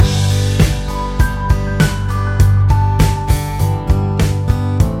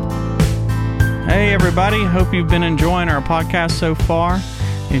everybody. Hope you've been enjoying our podcast so far.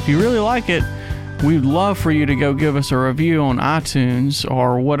 If you really like it, we'd love for you to go give us a review on iTunes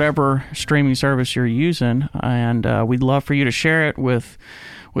or whatever streaming service you're using, and we'd love for you to share it with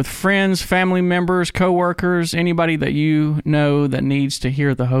friends, family members, coworkers, anybody that you know that needs to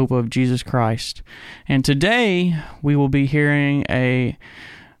hear the hope of Jesus Christ. And today we will be hearing a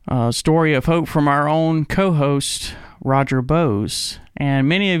story of hope from our own co-host, Roger Bose. And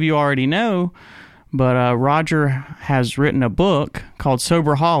many of you already know, but Roger has written a book called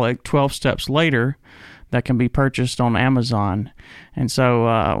Soberholic, 12 Steps Later, that can be purchased on Amazon. And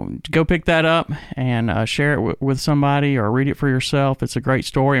so go pick that up and share it with somebody or read it for yourself. It's a great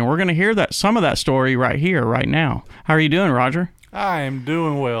story. And we're going to hear some of that story right here, right now. How are you doing, Roger? I am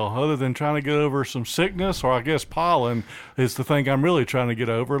doing well, other than trying to get over some sickness, or I guess pollen is the thing I'm really trying to get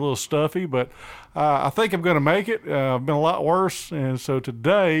over, a little stuffy, but I think I'm going to make it. I've been a lot worse, and so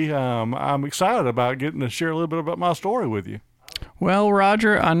today I'm excited about getting to share a little bit about my story with you. Well,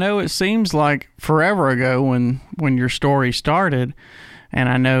 Roger, I know it seems like forever ago when your story started, and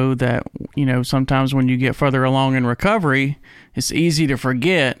I know that, sometimes when you get further along in recovery, it's easy to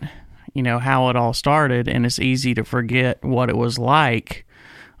forget how it all started, and it's easy to forget what it was like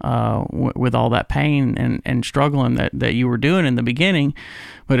with all that pain and struggling that you were doing in the beginning.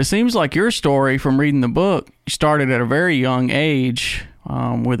 But it seems like your story, from reading the book, started at a very young age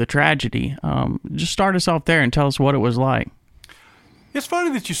with a tragedy. Just start us off there and tell us what it was like. It's funny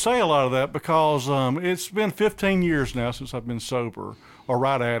that you say a lot of that because it's been 15 years now since I've been sober, or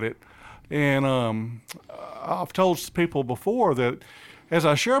right at it. And I've told people before that as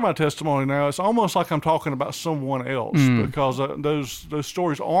I share my testimony now, it's almost like I'm talking about someone else because those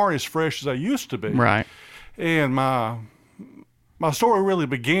stories aren't as fresh as they used to be. Right. And my story really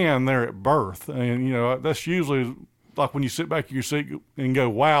began there at birth. And, that's usually like when you sit back in your seat and go,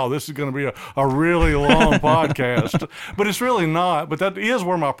 wow, this is going to be a really long podcast. But it's really not. But that is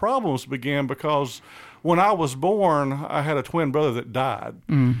where my problems began, because when I was born, I had a twin brother that died.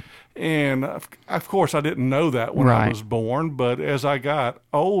 And, of course, I didn't know that when I was born. But as I got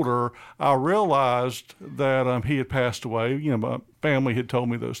older, I realized that he had passed away. My family had told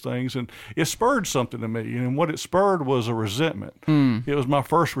me those things. And it spurred something in me. And what it spurred was a resentment. It was my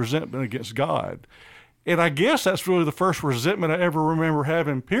first resentment against God. And I guess that's really the first resentment I ever remember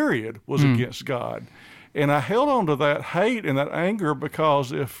having, period, was against God. And I held on to that hate and that anger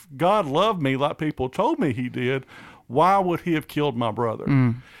because if God loved me like people told me he did, why would he have killed my brother?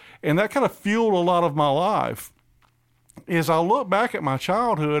 And that kind of fueled a lot of my life. As I look back at my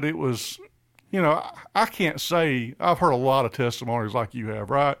childhood, it was, I can't say, I've heard a lot of testimonies like you have,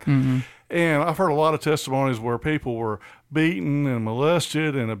 right? And I've heard a lot of testimonies where people were beaten and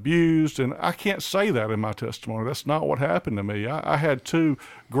molested and abused, and I can't say that in my testimony. That's not what happened to me. I had two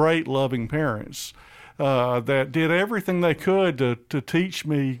great, loving parents that did everything they could to teach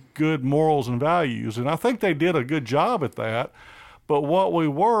me good morals and values, and I think they did a good job at that. But what we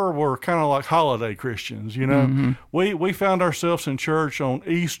were kind of like holiday Christians, We found ourselves in church on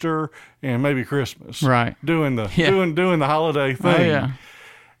Easter and maybe Christmas, right? Doing the holiday thing. Oh, yeah.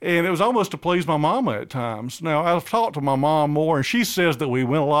 And it was almost to please my mama at times. Now, I've talked to my mom more, and she says that we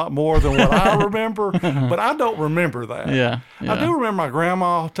went a lot more than what I remember, but I don't remember that. Yeah. I do remember my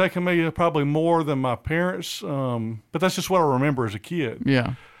grandma taking me probably more than my parents, but that's just what I remember as a kid.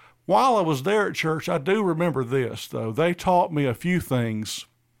 Yeah. While I was there at church, I do remember this, though. They taught me a few things.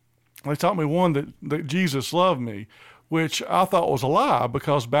 They taught me, one, that Jesus loved me, which I thought was a lie,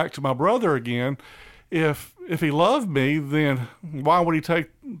 because back to my brother again, if he loved me, then why would he take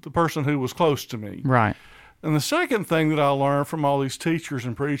the person who was close to me? Right. And the second thing that I learned from all these teachers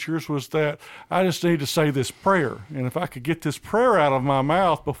and preachers was that I just need to say this prayer. And if I could get this prayer out of my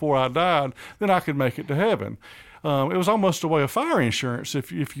mouth before I died, then I could make it to heaven. It was almost a way of fire insurance,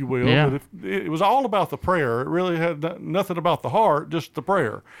 if you will. Yeah. But it was all about the prayer. It really had nothing about the heart, just the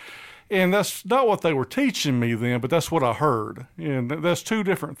prayer. And that's not what they were teaching me then, but that's what I heard. And that's two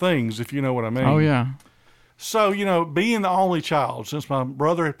different things, if you know what I mean. Oh, yeah. So, being the only child, since my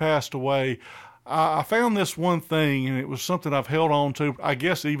brother had passed away, I found this one thing, and it was something I've held on to, I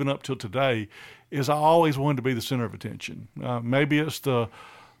guess even up till today, is I always wanted to be the center of attention. Maybe it's the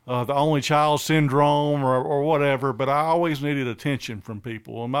only child syndrome or whatever, but I always needed attention from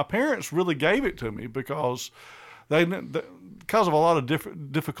people. And my parents really gave it to me because because of a lot of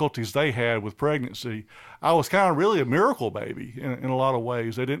different difficulties they had with pregnancy, I was kind of really a miracle baby in a lot of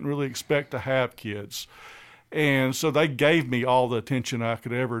ways. They didn't really expect to have kids. And so they gave me all the attention I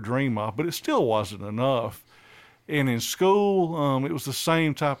could ever dream of, but it still wasn't enough. And in school, it was the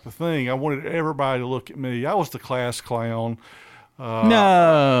same type of thing. I wanted everybody to look at me. I was the class clown.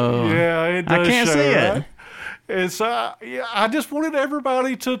 No. Yeah, it does. I can't show, see it. right? And so I just wanted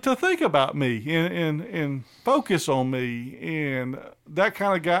everybody to think about me and focus on me. And that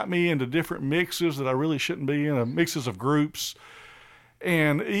kind of got me into different mixes that I really shouldn't be in, mixes of groups.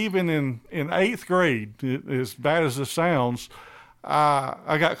 And even in 8th grade, as bad as this sounds,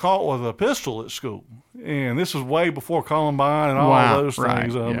 I got caught with a pistol at school. And this was way before Columbine and all of those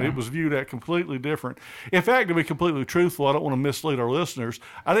things. Yeah. It was viewed at completely different. In fact, to be completely truthful, I don't want to mislead our listeners.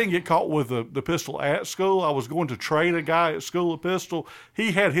 I didn't get caught with the pistol at school. I was going to trade a guy at school a pistol.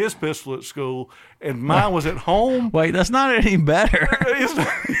 He had his pistol at school, and mine was at home. Wait, that's not any better.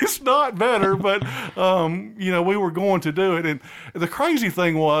 It's not better, but we were going to do it. And the crazy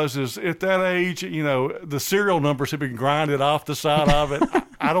thing is at that age, the serial numbers had been grinded off the side of it.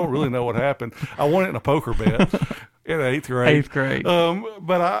 I don't really know what happened. I won it in a poker bet in 8th grade. 8th grade.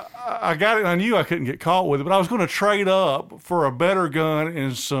 But I got it, and I knew I couldn't get caught with it, but I was going to trade up for a better gun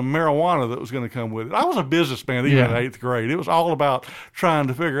and some marijuana that was going to come with it. I was a businessman even in 8th grade. It was all about trying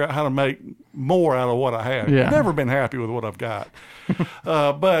to figure out how to make more out of what I had. Yeah. I've never been happy with what I've got.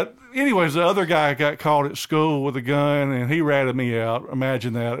 But anyways, the other guy got caught at school with a gun, and he ratted me out.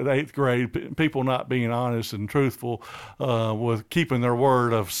 Imagine that at 8th grade, people not being honest and truthful with keeping their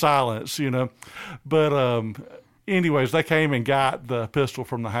word of silence, But anyways, they came and got the pistol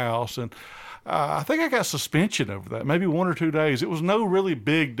from the house, and I think I got suspension over that, maybe 1 or 2 days. It was no really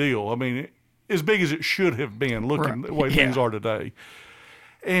big deal. I mean, as big as it should have been, looking the way things are today.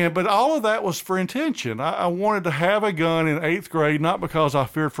 But all of that was for intention. I wanted to have a gun in 8th grade, not because I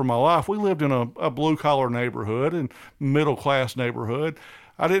feared for my life. We lived in a blue-collar neighborhood and middle-class neighborhood.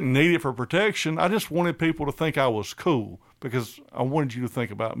 I didn't need it for protection. I just wanted people to think I was cool because I wanted you to think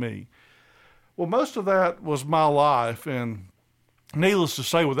about me. Well, most of that was my life, and needless to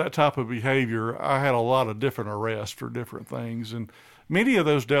say, with that type of behavior, I had a lot of different arrests for different things, and many of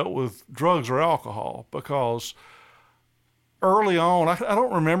those dealt with drugs or alcohol because early on, I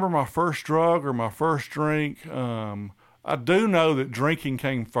don't remember my first drug or my first drink. I do know that drinking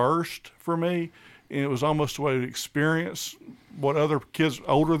came first for me, and it was almost a way to experience what other kids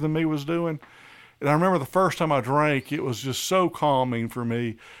older than me was doing. And I remember the first time I drank, it was just so calming for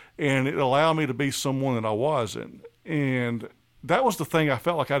me, and it allowed me to be someone that I wasn't. And that was the thing I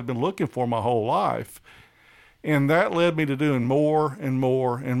felt like I'd been looking for my whole life. And that led me to doing more and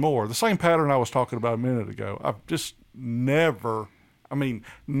more and more. The same pattern I was talking about a minute ago. I've just never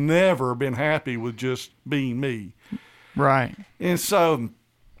been happy with just being me. Right. And so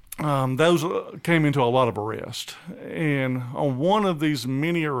those came into a lot of arrest. And on one of these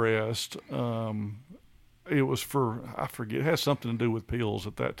mini arrests, it was I forget, it had something to do with pills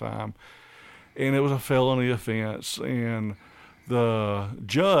at that time. And it was a felony offense. And the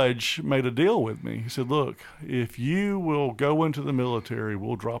judge made a deal with me. He said, look, if you will go into the military,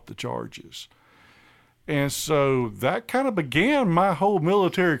 we'll drop the charges. And so that kind of began my whole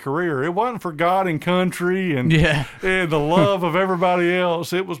military career. It wasn't for God and country and the love of everybody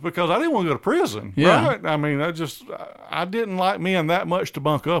else. It was because I didn't want to go to prison. Yeah. Right? I mean, I didn't like men that much to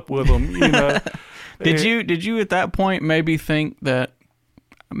bunk up with them. Did you at that point maybe think that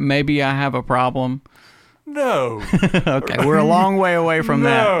maybe I have a problem? No. Okay, we're a long way away from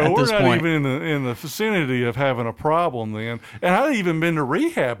that at this point. No, we're not even in the vicinity of having a problem then. And I hadn't even been to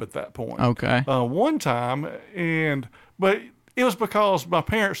rehab at that point. Okay. One time, but it was because my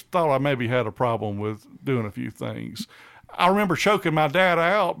parents thought I maybe had a problem with doing a few things. I remember choking my dad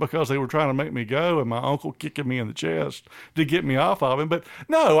out because they were trying to make me go, and my uncle kicking me in the chest to get me off of him. But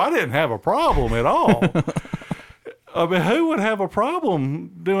no, I didn't have a problem at all. I mean, who would have a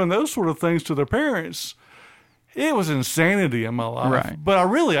problem doing those sort of things to their parents? It was insanity in my life. Right. But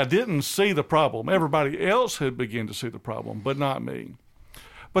I didn't see the problem. Everybody else had begun to see the problem, but not me.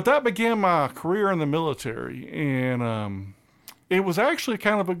 But that began my career in the military, and it was actually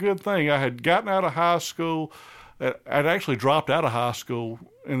kind of a good thing. I had gotten out of high school. I'd actually dropped out of high school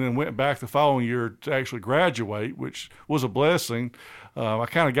and then went back the following year to actually graduate, which was a blessing. I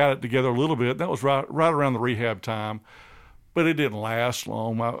kind of got it together a little bit. That was right around the rehab time. But it didn't last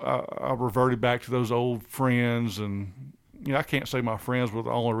long. I reverted back to those old friends, and I can't say my friends were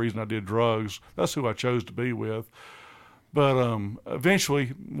the only reason I did drugs. That's who I chose to be with. But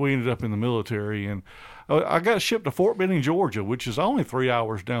eventually, we ended up in the military, and I got shipped to Fort Benning, Georgia, which is only 3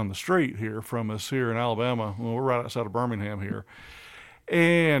 hours down the street here from us here in Alabama. Well, we're right outside of Birmingham here.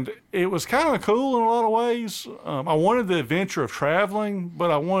 And it was kind of cool in a lot of ways. I wanted the adventure of traveling,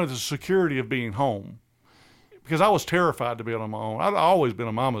 but I wanted the security of being home. because I was terrified to be on my own. I'd always been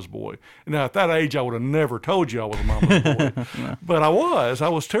a mama's boy. Now, at that age, I would have never told you I was a mama's boy. No. But I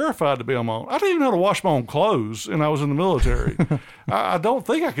was terrified to be on my own. I didn't even know how to wash my own clothes, and I was in the military. I don't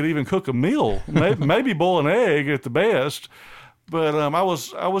think I could even cook a meal, maybe boil an egg at the best. But I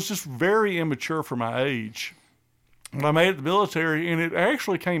was just very immature for my age. But I made it to the military, and it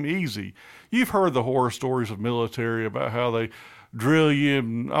actually came easy. You've heard the horror stories of military about how they drill you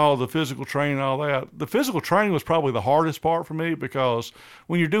and all the physical training and all that. The physical training was probably the hardest part for me, because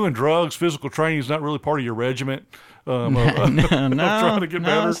when you're doing drugs, physical training is not really part of your regiment. No, trying to get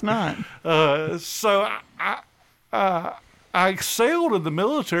better. It's not. So I excelled in the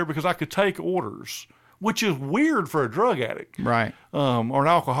military because I could take orders, which is weird for a drug addict, right, or an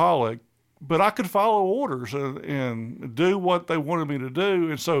alcoholic. But I could follow orders and do what they wanted me to do,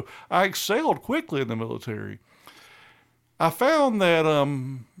 and so I excelled quickly in the military. I found that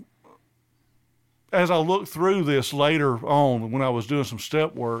as I looked through this later on when I was doing some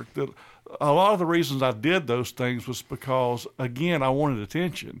step work, that a lot of the reasons I did those things was because, again, I wanted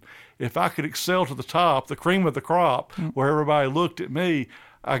attention. If I could excel to the top, the cream of the crop, where everybody looked at me,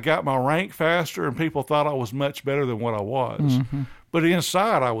 I got my rank faster and people thought I was much better than what I was. Mm-hmm. But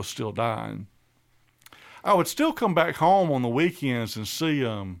inside, I was still dying. I would still come back home on the weekends and see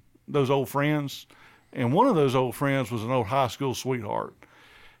those old friends. And one of those old friends was an old high school sweetheart.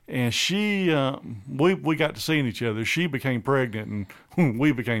 And she, we got to seeing each other. She became pregnant, and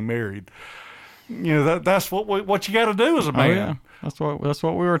we became married. You know, that's what you got to do as a man. Oh, yeah. That's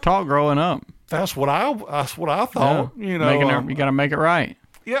what we were taught growing up. That's what I thought. Yeah. You know, you got to make it right.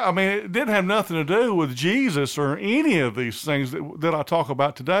 Yeah, I mean, it didn't have nothing to do with Jesus or any of these things that I talk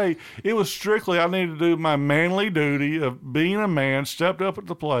about today. It was strictly I needed to do my manly duty of being a man, stepped up at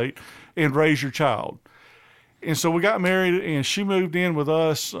the plate, and raise your child. And so we got married, and she moved in with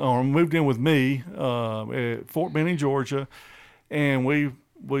us, or moved in with me at Fort Benning, Georgia, and we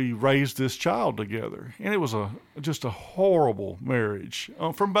raised this child together. And it was just a horrible marriage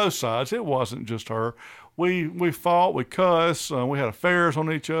from both sides. It wasn't just her. We fought, we cussed, we had affairs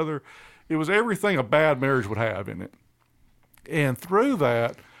on each other. It was everything a bad marriage would have in it. And through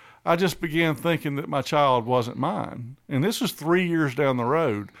that, I just began thinking that my child wasn't mine. And this is 3 years down the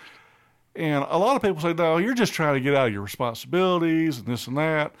road. And a lot of people say, no, you're just trying to get out of your responsibilities and this and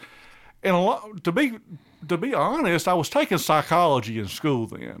that. And to be honest, I was taking psychology in school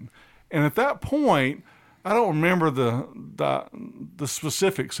then. And at that point, I don't remember the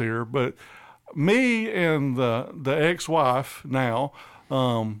specifics here, but me and the ex-wife now,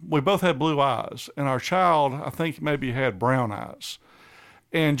 we both had blue eyes, and our child, I think, maybe had brown eyes.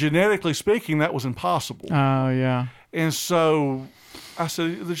 And genetically speaking, that was impossible. Oh, yeah. And so I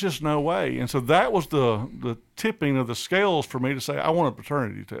said, there's just no way. And so that was the tipping of the scales for me to say, I want a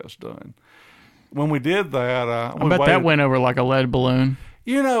paternity test done. When we did that, I bet that went over like a lead balloon.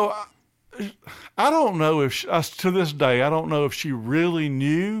 You know, I don't know if to this day, I don't know if she really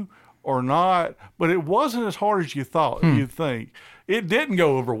knew or not, but it wasn't as hard as you thought. You'd think. It didn't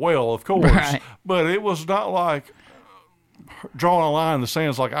go over well, of course, right. But it was not like drawing a line in the sand.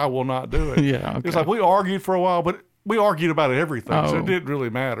 It's like, I will not do it. Yeah, okay. It's like we argued for a while, but we argued about everything, so it didn't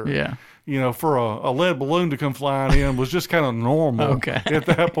really matter. Yeah. You know, for a lead balloon to come flying in was just kind of normal at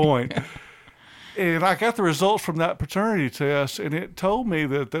that point. And I got the results from that paternity test, and it told me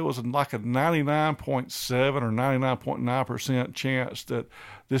that there was like a 99.7 or 99.9% chance that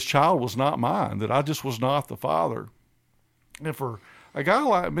this child was not mine, that I just was not the father. And for a guy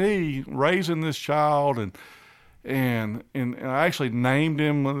like me, raising this child, and I actually named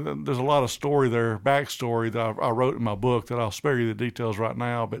him. There's a lot of backstory that I wrote in my book that I'll spare you the details right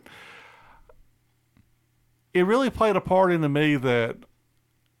now, but it really played a part into me that,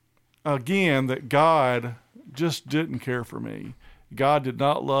 again, that God just didn't care for me. God did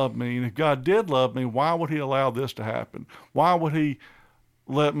not love me. And if God did love me, why would he allow this to happen? Why would he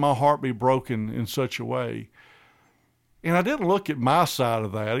let my heart be broken in such a way? And I didn't look at my side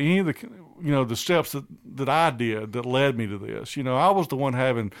of that, any of the steps that I did that led me to this. You know, I was the one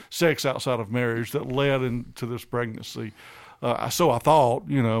having sex outside of marriage that led into this pregnancy. So I thought,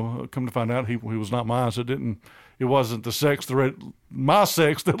 come to find out he was not mine, so it wasn't my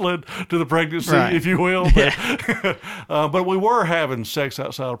sex that led to the pregnancy, right, if you will. But, yeah. But we were having sex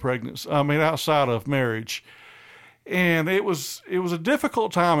outside of marriage. And it was a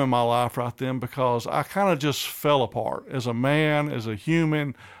difficult time in my life right then, because I kind of just fell apart as a man, as a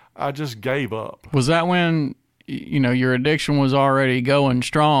human. I just gave up. Was that when, your addiction was already going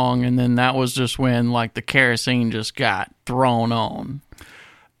strong, and then that was just when like the kerosene just got thrown on?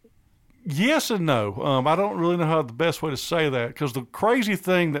 Yes and no. I don't really know how the best way to say that, because the crazy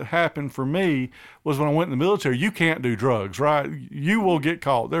thing that happened for me was when I went in the military, you can't do drugs, right? You will get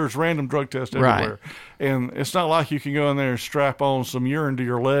caught. There's random drug tests everywhere. Right. And it's not like you can go in there and strap on some urine to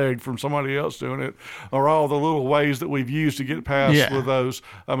your leg from somebody else doing it, or all the little ways that we've used to get past with those.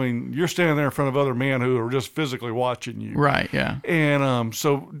 I mean, you're standing there in front of other men who are just physically watching you. Right, yeah. And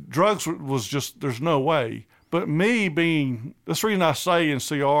so drugs was just, there's no way. But me being, that's the reason I say in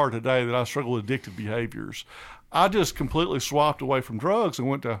CR today that I struggle with addictive behaviors. I just completely swapped away from drugs and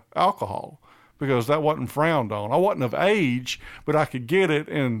went to alcohol because that wasn't frowned on. I wasn't of age, but I could get it,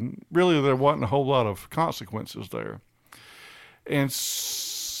 and really there wasn't a whole lot of consequences there. And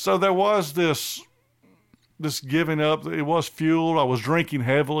so there was this giving up. It was fueled. I was drinking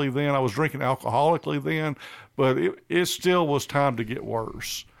heavily then. I was drinking alcoholically then, but it still was time to get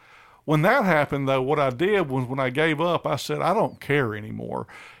worse. When that happened, though, what I did was when I gave up, I said, I don't care anymore.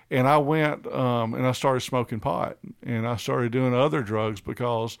 And I went and I started smoking pot, and I started doing other drugs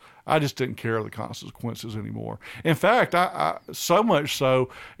because I just didn't care the consequences anymore. In fact, I so much so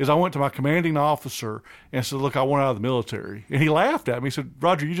is I went to my commanding officer and said, look, I want out of the military. And he laughed at me. He said,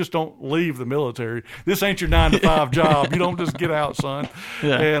 Roger, you just don't leave the military. This ain't your 9-to-5 job. You don't just get out, son.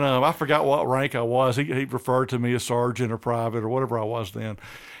 Yeah. And I forgot what rank I was. He referred to me as sergeant or private or whatever I was then.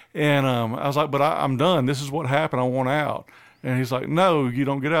 And I was like, but I'm done. This is what happened. I want out. And he's like, no, you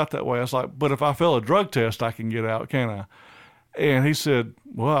don't get out that way. I was like, but if I fail a drug test, I can get out, can't I? And he said,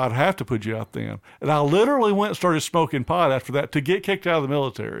 well, I'd have to put you out then. And I literally went and started smoking pot after that to get kicked out of the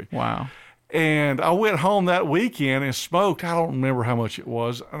military. Wow. And I went home that weekend and smoked, I don't remember how much it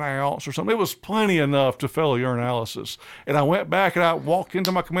was, an ounce or something. It was plenty enough to fail a urinalysis. And I went back and I walked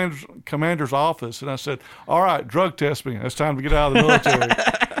into my commander's office and I said, all right, drug test me. It's time to get out of the military.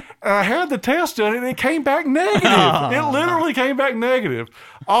 And I had the test done, and it came back negative. Oh. It literally came back negative.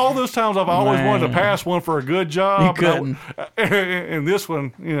 All those times I've always wanted to pass one for a good job. You couldn't. And this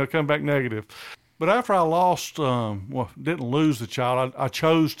one, come back negative. But after I lost, didn't lose the child, I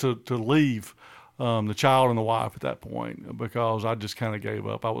chose to leave the child and the wife at that point because I just kind of gave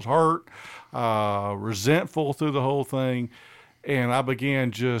up. I was hurt, resentful through the whole thing. And I began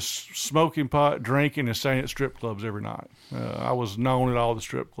just smoking pot, drinking, and staying at strip clubs every night. I was known at all the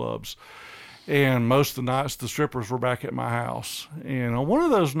strip clubs. And most of the nights, the strippers were back at my house. And on one of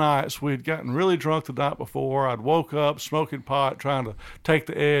those nights, we had gotten really drunk the night before. I'd woke up smoking pot, trying to take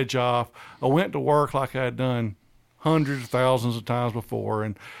the edge off. I went to work like I had done hundreds of thousands of times before.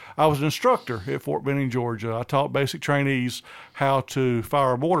 And I was an instructor at Fort Benning, Georgia. I taught basic trainees how to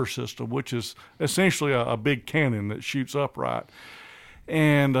fire a mortar system, which is essentially a big cannon that shoots upright.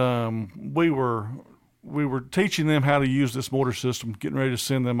 And we were teaching them how to use this mortar system, getting ready to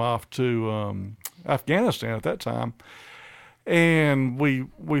send them off to Afghanistan at that time. And we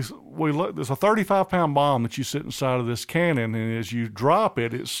look, there's a 35-pound bomb that you sit inside of this cannon, and as you drop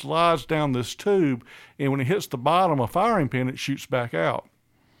it, it slides down this tube, and when it hits the bottom of a firing pin, it shoots back out.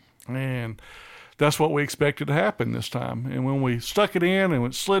 And that's what we expected to happen this time. And when we stuck it in and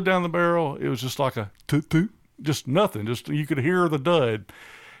it slid down the barrel, it was just like a toot-toot, just nothing. Just you could hear the dud.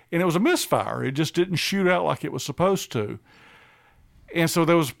 And it was a misfire. It just didn't shoot out like it was supposed to. And so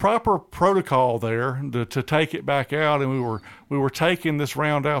there was proper protocol there to take it back out, and we were taking this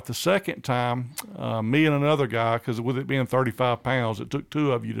round out the second time, me and another guy, because with it being 35 pounds, it took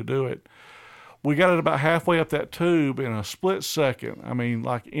two of you to do it. We got it about halfway up that tube in a split second. I mean,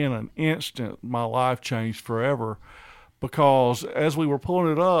 like in an instant, my life changed forever, because as we were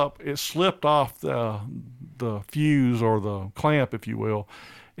pulling it up, it slipped off the fuse or the clamp, if you will.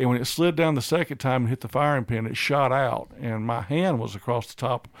 And when it slid down the second time and hit the firing pin, it shot out, and my hand was across the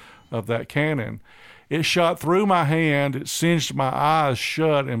top of that cannon. It shot through my hand, it singed my eyes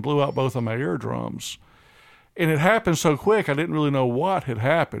shut, and blew out both of my eardrums. And it happened so quick, I didn't really know what had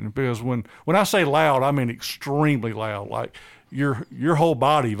happened, because when I say loud, I mean extremely loud, like your whole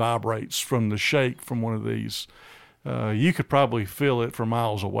body vibrates from the shake from one of these. You could probably feel it from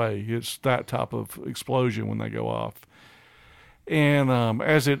miles away. It's that type of explosion when they go off. And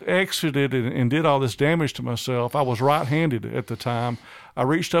as it exited and did all this damage to myself, I was right-handed at the time. I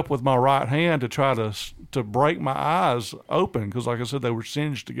reached up with my right hand to try to break my eyes open, because, like I said, they were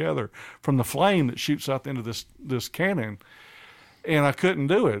singed together from the flame that shoots out into this cannon. And I couldn't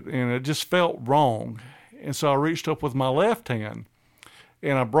do it, and it just felt wrong. And so I reached up with my left hand,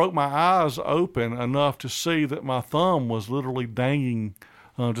 and I broke my eyes open enough to see that my thumb was literally dangling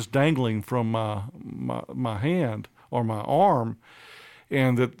from my hand or my arm,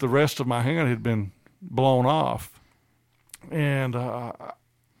 and that the rest of my hand had been blown off. And I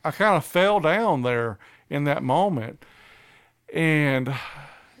kind of fell down there in that moment, and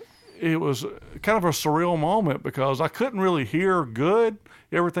it was kind of a surreal moment because I couldn't really hear good.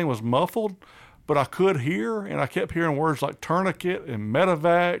 Everything was muffled, but I could hear, and I kept hearing words like tourniquet and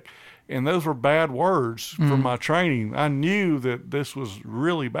medevac, and those were bad words from my training. I knew that this was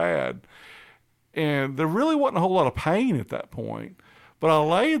really bad, and there really wasn't a whole lot of pain at that point. But I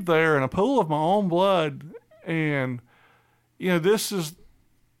laid there in a pool of my own blood, and, this is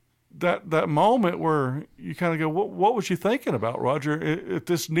that moment where you kind of go, what was you thinking about, Roger? At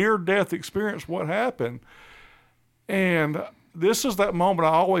this near-death experience, what happened? And this is that moment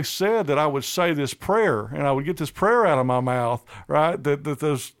I always said that I would say this prayer, and I would get this prayer out of my mouth, right, that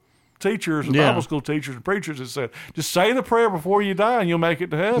those teachers, Bible school teachers and preachers had said, just say the prayer before you die and you'll make it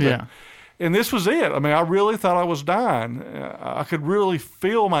to heaven. Yeah. And this was it. I mean, I really thought I was dying. I could really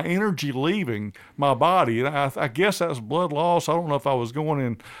feel my energy leaving my body. And I guess that was blood loss. I don't know if I was going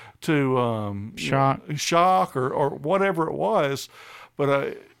into shock or whatever it was.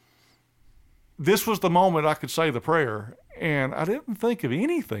 But this was the moment I could say the prayer. And I didn't think of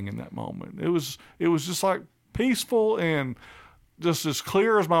anything in that moment. It was just like peaceful and just as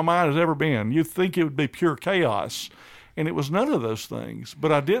clear as my mind has ever been. You'd think it would be pure chaos. And it was none of those things.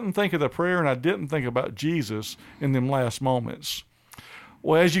 But I didn't think of the prayer, and I didn't think about Jesus in them last moments.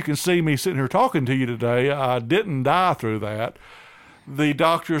 Well, as you can see me sitting here talking to you today, I didn't die through that. The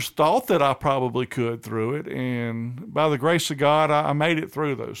doctors thought that I probably could through it, and by the grace of God, I made it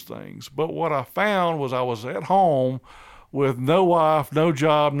through those things. But what I found was I was at home with no wife, no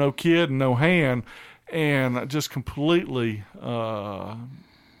job, no kid, and no hand, and just completely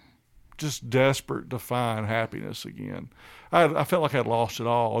just desperate to find happiness again. I felt like I'd lost it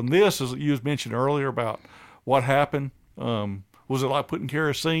all. And this, as you mentioned earlier about what happened, was it like putting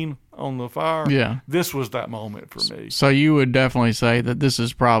kerosene on the fire? Yeah. This was that moment for me. So you would definitely say that this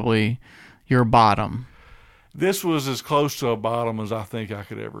is probably your bottom. This was as close to a bottom as I think I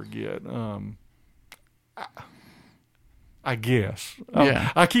could ever get. I guess.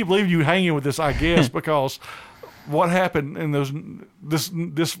 Yeah. I keep leaving you hanging with this I guess because what happened in this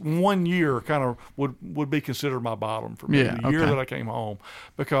 1 year kind of would be considered my bottom for me. The year that I came home,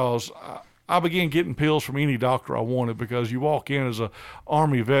 because I began getting pills from any doctor I wanted, because you walk in as a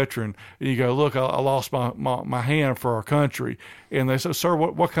Army veteran and you go, look, I lost my hand for our country, and they said, sir,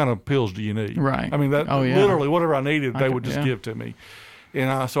 what kind of pills do you need? Right. I mean, literally whatever I needed, they would just give to me.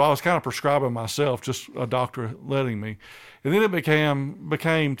 And so I was kind of prescribing myself, just a doctor letting me. And then it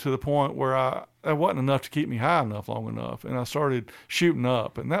became to the point where that wasn't enough to keep me high enough long enough. And I started shooting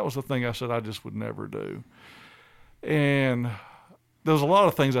up. And that was the thing I said I just would never do. And there was a lot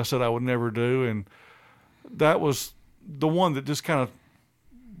of things I said I would never do. And that was the one that just kind of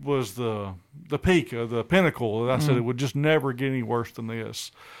was the peak of the pinnacle. That I said it would just never get any worse than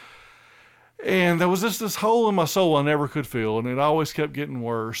this. And there was just this hole in my soul I never could fill, and it always kept getting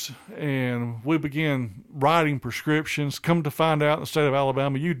worse. And we began writing prescriptions. Come to find out, in the state of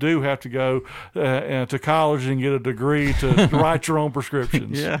Alabama, you do have to go to college and get a degree to write your own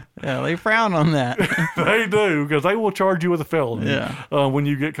prescriptions. Yeah, they frown on that. They do, because they will charge you with a felony when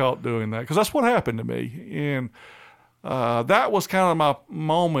you get caught doing that, because that's what happened to me. And that was kind of my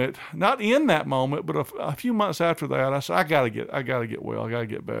moment, not in that moment, but a few months after that. I said, I gotta get well. I gotta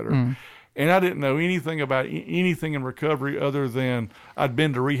get better. And I didn't know anything about anything in recovery other than I'd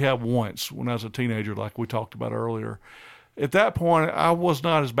been to rehab once when I was a teenager, like we talked about earlier. At that point, I was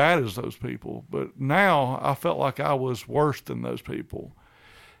not as bad as those people, but now I felt like I was worse than those people.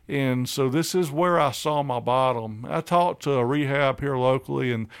 And so this is where I saw my bottom. I talked to a rehab here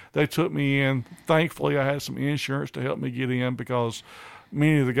locally, and they took me in. Thankfully, I had some insurance to help me get in, because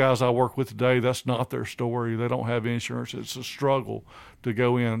many of the guys I work with today, that's not their story. They don't have insurance. It's a struggle to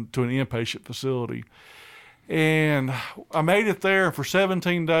go in to an inpatient facility. And I made it there. For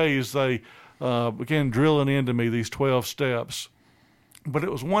 17 days, they began drilling into me these 12 steps. But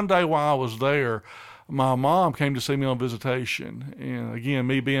it was one day while I was there, my mom came to see me on visitation. And again,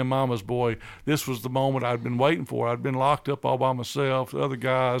 me being mama's boy, this was the moment I'd been waiting for. I'd been locked up all by myself, the other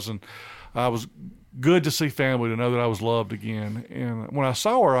guys, and I was good to see family, to know that I was loved again. And when I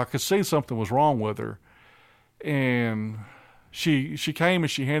saw her, I could see something was wrong with her. And she came and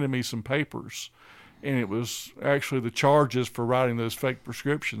she handed me some papers. And it was actually the charges for writing those fake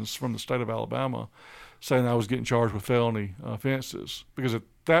prescriptions from the state of Alabama, saying I was getting charged with felony offenses. Because at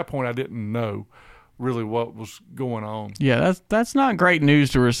that point, I didn't know really what was going on. Yeah, that's not great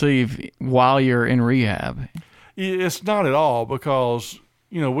news to receive while you're in rehab. It's not at all, because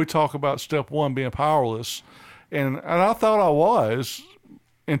we talk about step one being powerless, and I thought I was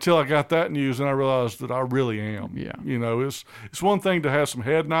until I got that news, and I realized that I really am. Yeah. It's one thing to have some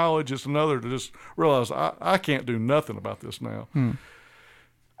head knowledge. It's another to just realize I can't do nothing about this now.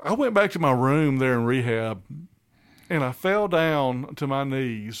 I went back to my room there in rehab, and I fell down to my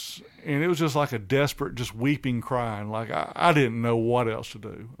knees, and it was just like a desperate, just weeping, crying. Like I didn't know what else to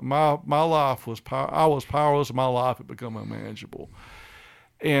do. My life was I was powerless, and my life had become unmanageable.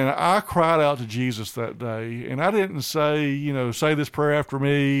 And I cried out to Jesus that day, and I didn't say, say this prayer after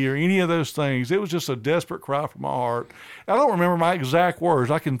me or any of those things. It was just a desperate cry from my heart. I don't remember my exact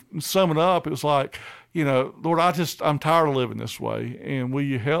words. I can sum it up. It was like, Lord, I'm tired of living this way, and will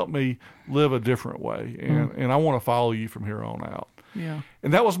you help me live a different way? And I want to follow you from here on out. Yeah.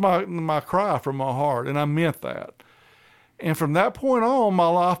 And that was my cry from my heart, and I meant that. And from that point on, my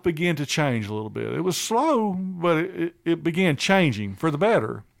life began to change a little bit. It was slow, but it began changing for the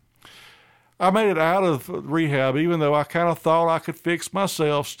better. I made it out of rehab, even though I kind of thought I could fix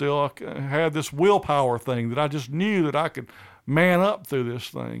myself still. I had this willpower thing that I just knew that I could man up through this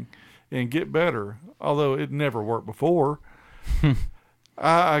thing and get better, although it never worked before.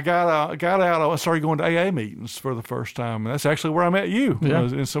 I got out. I started going to AA meetings for the first time. And that's actually where I met you,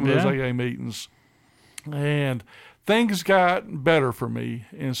 in some of those AA meetings. And things got better for me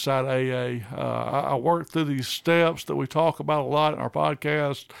inside AA. I worked through these steps that we talk about a lot in our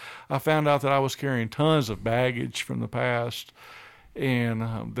podcast. I found out that I was carrying tons of baggage from the past, and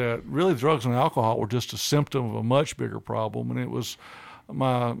that really drugs and alcohol were just a symptom of a much bigger problem. And it was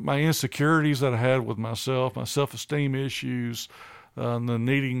my insecurities that I had with myself, my self-esteem issues, the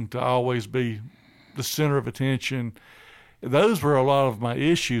needing to always be the center of attention. Those were a lot of my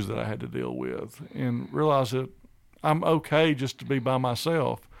issues that I had to deal with, and realize that I'm okay just to be by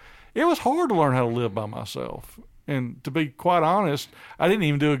myself. It was hard to learn how to live by myself. And to be quite honest, I didn't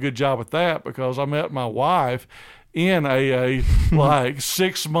even do a good job at that, because I met my wife in AA like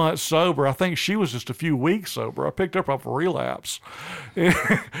 6 months sober. I think she was just a few weeks sober. I picked her up a relapse. And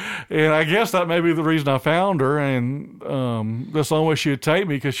I guess that may be the reason I found her. And that's the only way she would take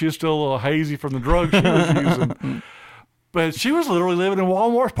me, because she was still a little hazy from the drugs she was using. But she was literally living in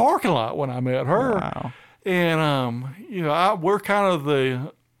Walmart's parking lot when I met her. Wow. And, we're kind of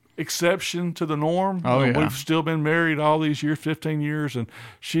the exception to the norm. Oh, yeah. We've still been married all these years, 15 years, and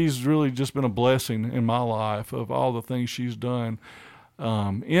she's really just been a blessing in my life of all the things she's done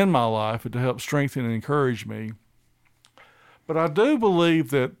in my life to help strengthen and encourage me. But I do believe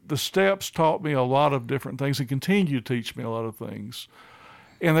that the steps taught me a lot of different things and continue to teach me a lot of things.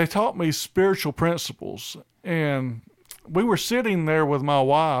 And they taught me spiritual principles. And we were sitting there with my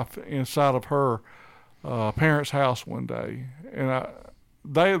wife inside of her parents' house one day, and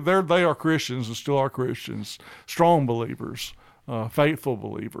they are Christians and still are Christians, strong believers, faithful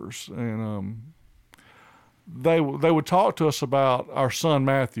believers, and they would talk to us about our son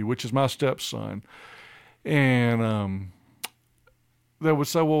Matthew, which is my stepson, and they would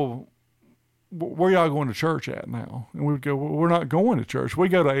say, "Well, where y'all going to church at now?" And we would go, "Well, we're not going to church. We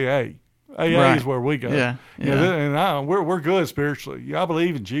go to AA." AA is where we go. Yeah. And we're good spiritually. Yeah, I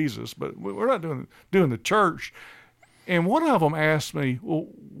believe in Jesus, but we're not doing the church. And one of them asked me, "Well,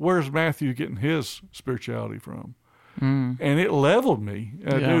 where's Matthew getting his spirituality from?" And it leveled me,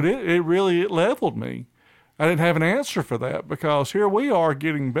 dude. It really leveled me. I didn't have an answer for that, because here we are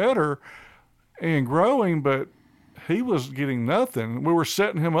getting better and growing, but he was getting nothing. We were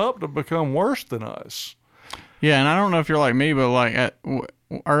setting him up to become worse than us. Yeah, and I don't know if you're like me, but like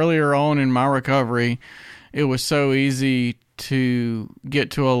earlier on in my recovery, it was so easy to get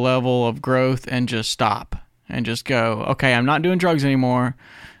to a level of growth and just stop and just go, okay, I'm not doing drugs anymore.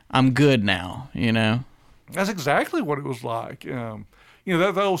 I'm good now, That's exactly what it was like.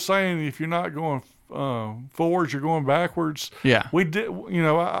 That old saying, if you're not going forwards, you're going backwards. Yeah. We did,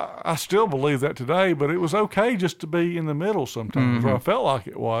 I still believe that today, but it was okay just to be in the middle sometimes, or I felt like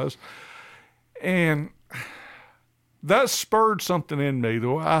it was. And that spurred something in me,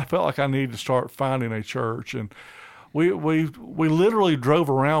 though. I felt like I needed to start finding a church, and we literally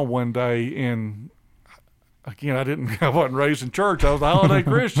drove around one day, and again, I wasn't raised in church. I was a holiday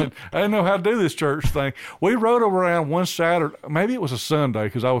Christian. I didn't know how to do this church thing. We rode around one Saturday, maybe it was a Sunday,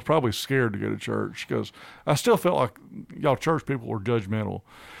 because I was probably scared to go to church, because I still felt like y'all church people were judgmental.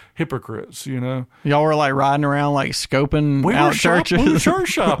 Hypocrites, Y'all were like riding around, like scoping out churches. We were church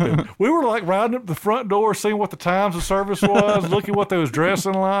shopping. We were like riding up the front door, seeing what the times of service was, looking what they was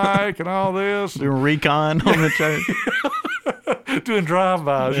dressing like, and all this. Doing recon on the church. Doing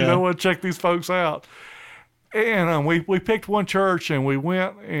drive-bys. Yeah. Check these folks out. And we picked one church, and we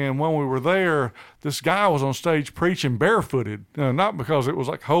went, and when we were there, this guy was on stage preaching barefooted, not because it was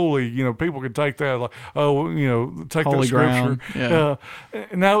like holy, people could take that like, take holy that scripture. Yeah.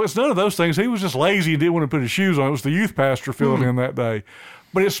 No, it's none of those things. He was just lazy and didn't want to put his shoes on. It was the youth pastor filling in that day.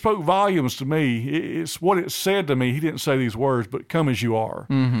 But it spoke volumes to me. It's what it said to me. He didn't say these words, but come as you are.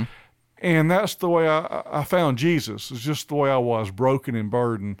 Mm-hmm. And that's the way I found Jesus. It's just the way I was, broken and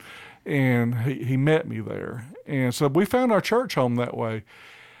burdened. And he met me there. And so we found our church home that way.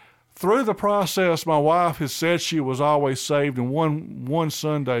 Through the process, my wife has said she was always saved. And one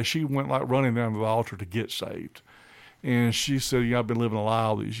Sunday, she went like running down to the altar to get saved. And she said, I've been living a lie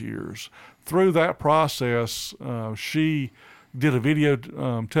all these years. Through that process, she did a video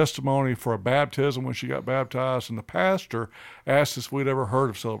testimony for a baptism when she got baptized, and the pastor asked us if we'd ever heard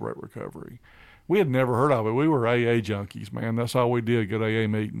of Celebrate Recovery. We had never heard of it. We were AA junkies, man. That's all we did, go to AA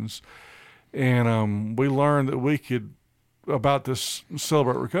meetings. And we learned that we could, about this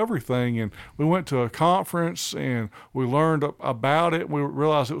Celebrate Recovery thing, and we went to a conference and we learned about it. We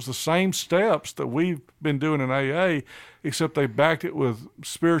realized it was the same steps that we've been doing in AA, except they backed it with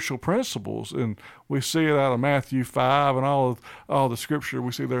spiritual principles. And we see it out of Matthew 5 and all the scripture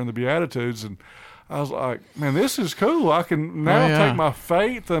we see there in the Beatitudes. And I was like, man, this is cool. I can now take my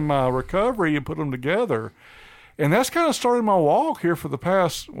faith and my recovery and put them together. And that's kind of started my walk here for the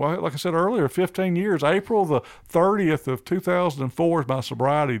past, well, like I said earlier, 15 years. April the 30th of 2004 is my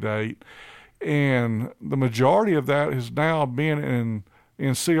sobriety date. And the majority of that has now been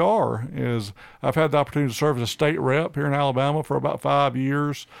in CR. Is I've had the opportunity to serve as a state rep here in Alabama for about 5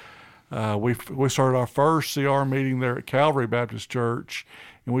 years. We started our first CR meeting there at Calvary Baptist Church,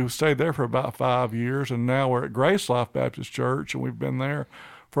 and we stayed there for about 5 years. And now we're at Grace Life Baptist Church, and we've been there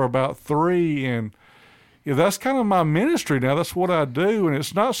for about 3. And that's kind of my ministry now. That's what I do. And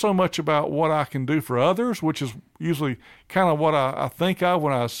it's not so much about what I can do for others, which is usually kind of what I think of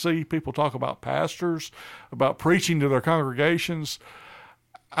when I see people talk about pastors, about preaching to their congregations.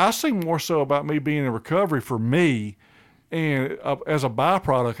 I see more so about me being in recovery for me. And as a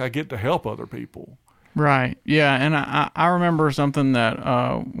byproduct, I get to help other people. Right. Yeah. And I remember something that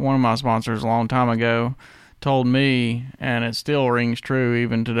one of my sponsors a long time ago told me, and it still rings true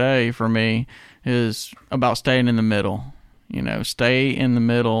even today for me, is about staying in the middle. Stay in the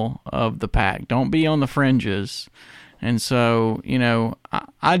middle of the pack. Don't be on the fringes. And so,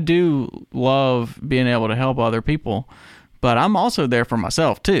 I do love being able to help other people, but I'm also there for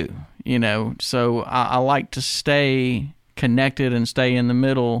myself too, so I like to stay connected and stay in the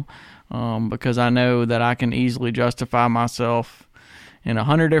middle, because I know that I can easily justify myself in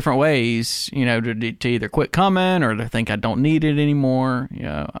 100 different ways, to either quit coming or to think I don't need it anymore.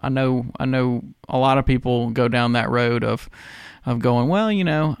 I know a lot of people go down that road of going, well,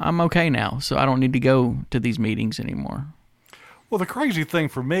 I'm okay now, so I don't need to go to these meetings anymore. Well, the crazy thing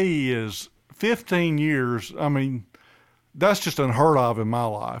for me is 15 years, I mean, that's just unheard of in my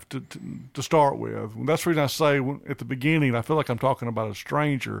life to start with. That's the reason I say at the beginning, I feel like I'm talking about a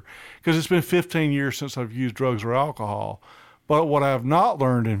stranger, because it's been 15 years since I've used drugs or alcohol. But what I've not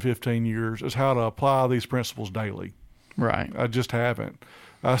learned in 15 years is how to apply these principles daily. Right. I just haven't.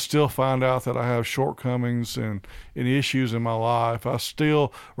 I still find out that I have shortcomings and issues in my life. I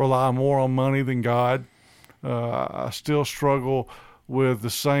still rely more on money than God. I still struggle with the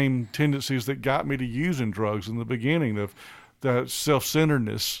same tendencies that got me to using drugs in the beginning, of that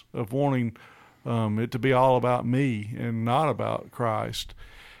self-centeredness of wanting it to be all about me and not about Christ.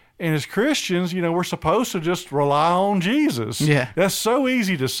 And as Christians, we're supposed to just rely on Jesus. Yeah. That's so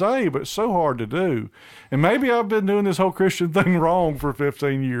easy to say, but so hard to do. And maybe I've been doing this whole Christian thing wrong for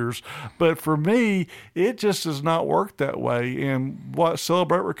 15 years, but for me, it just has not worked that way. And what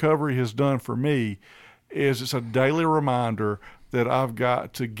Celebrate Recovery has done for me is it's a daily reminder that I've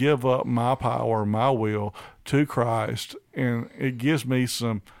got to give up my power, my will to Christ, and it gives me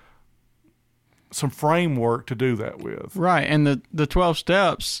some framework to do that with. Right. And the 12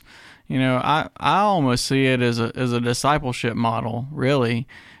 steps, I almost see it as a discipleship model, really.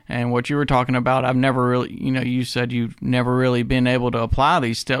 And what you were talking about, I've never really, you said you've never really been able to apply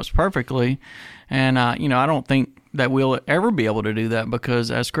these steps perfectly. And, I don't think that we'll ever be able to do that, because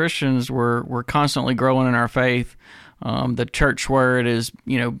as Christians, we're constantly growing in our faith. The church word is,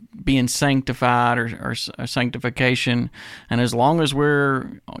 being sanctified or sanctification. And as long as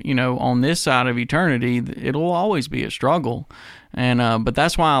we're, on this side of eternity, it'll always be a struggle. And, but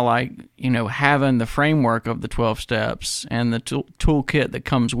that's why I like, having the framework of the 12 steps and the toolkit that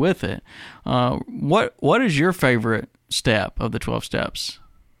comes with it. What is your favorite step of the 12 steps?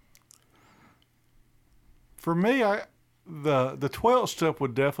 For me, the 12th step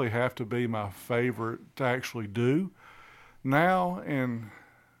would definitely have to be my favorite to actually do now, and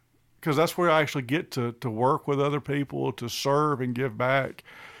because that's where I actually get to work with other people, to serve and give back.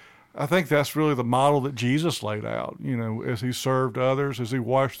 I think that's really the model that Jesus laid out, as he served others, as he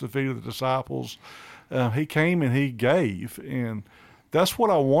washed the feet of the disciples. He came and he gave, and that's what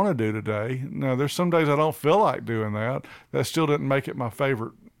I want to do today. Now, there's some days I don't feel like doing that. That still didn't make it my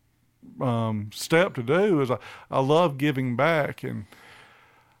favorite step to do. Is I love giving back, and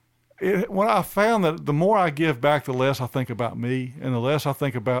when I found that the more I give back, the less I think about me, and the less I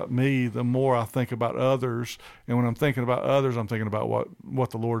think about me, the more I think about others. And when I'm thinking about others, I'm thinking about what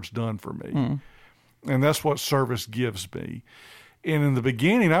the Lord's done for me, and that's what service gives me. And in the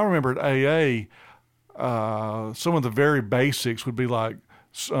beginning, I remember at AA, some of the very basics would be like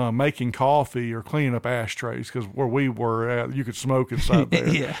making coffee or cleaning up ashtrays, because where we were at, you could smoke inside there.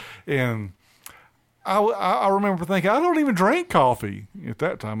 Yeah. And I remember thinking, I don't even drink coffee. At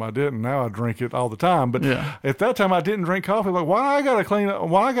that time, I didn't. Now I drink it all the time. But at that time, I didn't drink coffee. Like, why I got to clean up?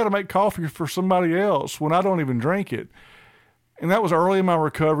 Why I got to make coffee for somebody else when I don't even drink it? And that was early in my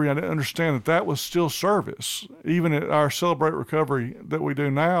recovery. I didn't understand that was still service. Even at our Celebrate Recovery that we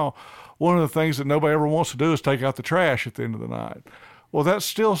do now, one of the things that nobody ever wants to do is take out the trash at the end of the night. Well, that's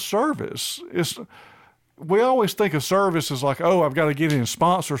still service. We always think of service as like, oh, I've got to get in and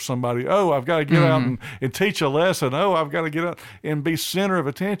sponsor somebody. Oh, I've got to get out and teach a lesson. Oh, I've got to get out and be center of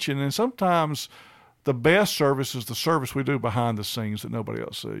attention. And sometimes the best service is the service we do behind the scenes that nobody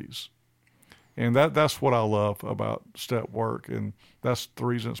else sees. And that's what I love about step work, and that's the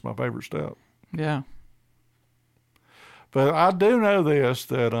reason it's my favorite step. Yeah. But I do know this,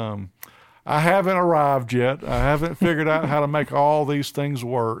 that I haven't arrived yet. I haven't figured out how to make all these things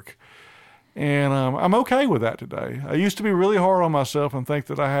work. And I'm okay with that today. I used to be really hard on myself and think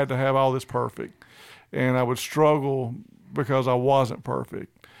that I had to have all this perfect. And I would struggle because I wasn't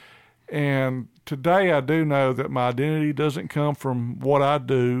perfect. And today I do know that my identity doesn't come from what I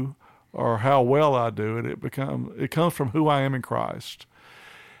do or how well I do it. It comes from who I am in Christ.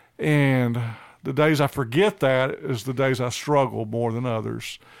 And the days I forget that is the days I struggle more than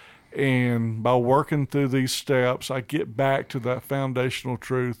others. And by working through these steps, I get back to that foundational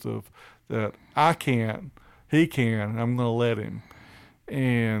truth of that I can, he can, I'm going to let him.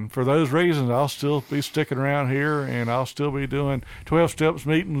 And for those reasons, I'll still be sticking around here, and I'll still be doing 12 Steps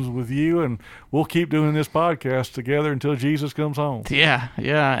meetings with you, and we'll keep doing this podcast together until Jesus comes home. Yeah.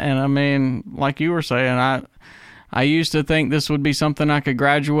 And I mean, like you were saying, I used to think this would be something I could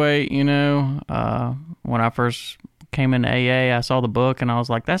graduate, when I first came into AA, I saw the book, and I was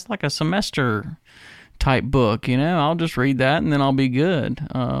like, that's like a semester type book, I'll just read that and then I'll be good.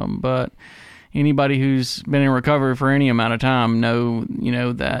 But anybody who's been in recovery for any amount of time know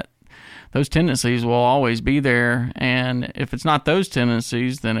that those tendencies will always be there. And if it's not those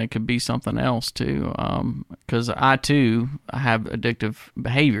tendencies, then it could be something else too. Because I too have addictive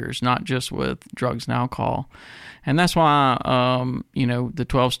behaviors, not just with drugs and alcohol. And that's why, the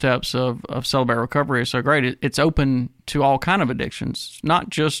 12 steps of Celebrate Recovery is so great. It's open to all kind of addictions, not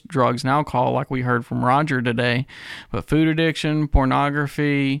just drugs and alcohol like we heard from Roger today, but food addiction,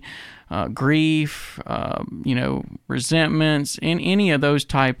 pornography, grief, resentments, any of those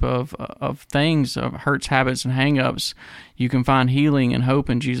type of things, of hurts, habits, and hang-ups. You can find healing and hope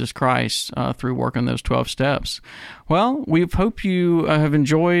in Jesus Christ through working those 12 steps. Well, we hope you have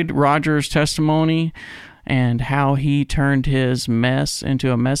enjoyed Roger's testimony and how he turned his mess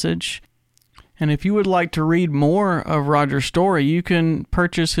into a message. And if you would like to read more of Roger's story, you can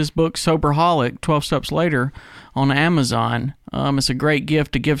purchase his book, Soberholic, 12 Steps Later, on Amazon. It's a great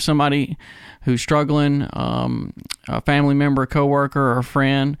gift to give somebody who's struggling, a family member, a coworker, or a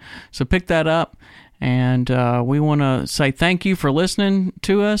friend. So pick that up. And we want to say thank you for listening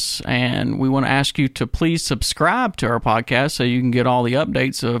to us, and we want to ask you to please subscribe to our podcast so you can get all the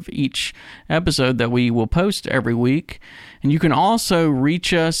updates of each episode that we will post every week. And you can also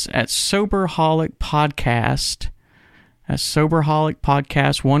reach us at Soberholic Podcast. That's Soberholic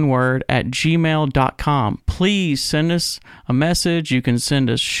Podcast, one word, at gmail.com. Please send us a message. You can send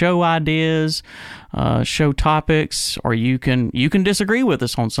us show ideas, show topics, or you can disagree with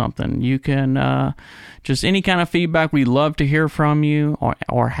us on something. You can just any kind of feedback. We love to hear from you,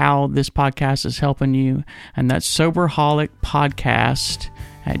 or how this podcast is helping you. And that's Soberholic Podcast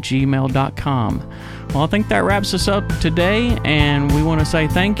at gmail.com. Well, I think that wraps us up today, and we want to say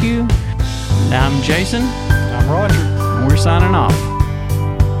thank you. I'm Jason. I'm Roger. We're signing off.